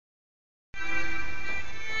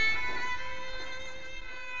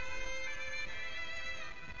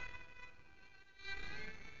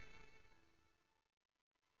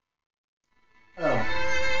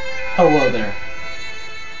Hello there.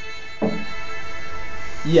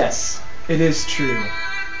 Yes, it is true.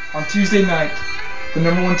 On Tuesday night, the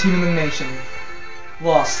 #1 team in the nation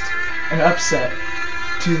lost and upset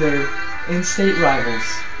to their in-state rivals,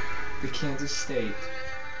 the Kansas State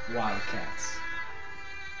Wildcats.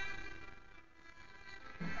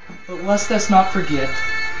 But lest us not forget,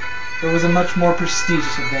 there was a much more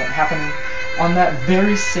prestigious event happening on that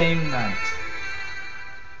very same night.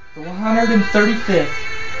 The 135th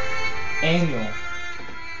annual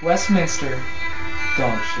Westminster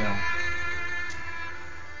Dog Show.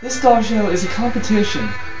 This dog show is a competition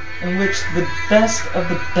in which the best of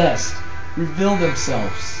the best reveal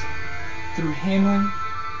themselves through handling,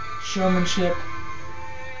 showmanship,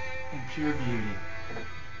 and pure beauty.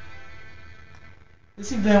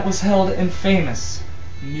 This event was held in famous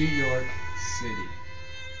New York City.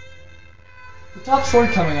 The top story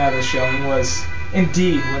coming out of the showing was,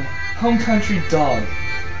 indeed, when home country dog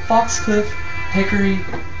Foxcliff Hickory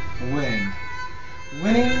winning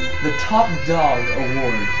the top dog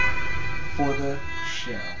award for the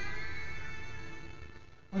show.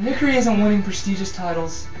 When Hickory isn't winning prestigious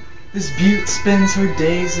titles, this beaut spends her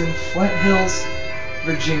days in Flint Hills,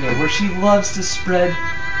 Virginia, where she loves to spread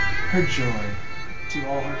her joy to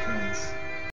all her friends.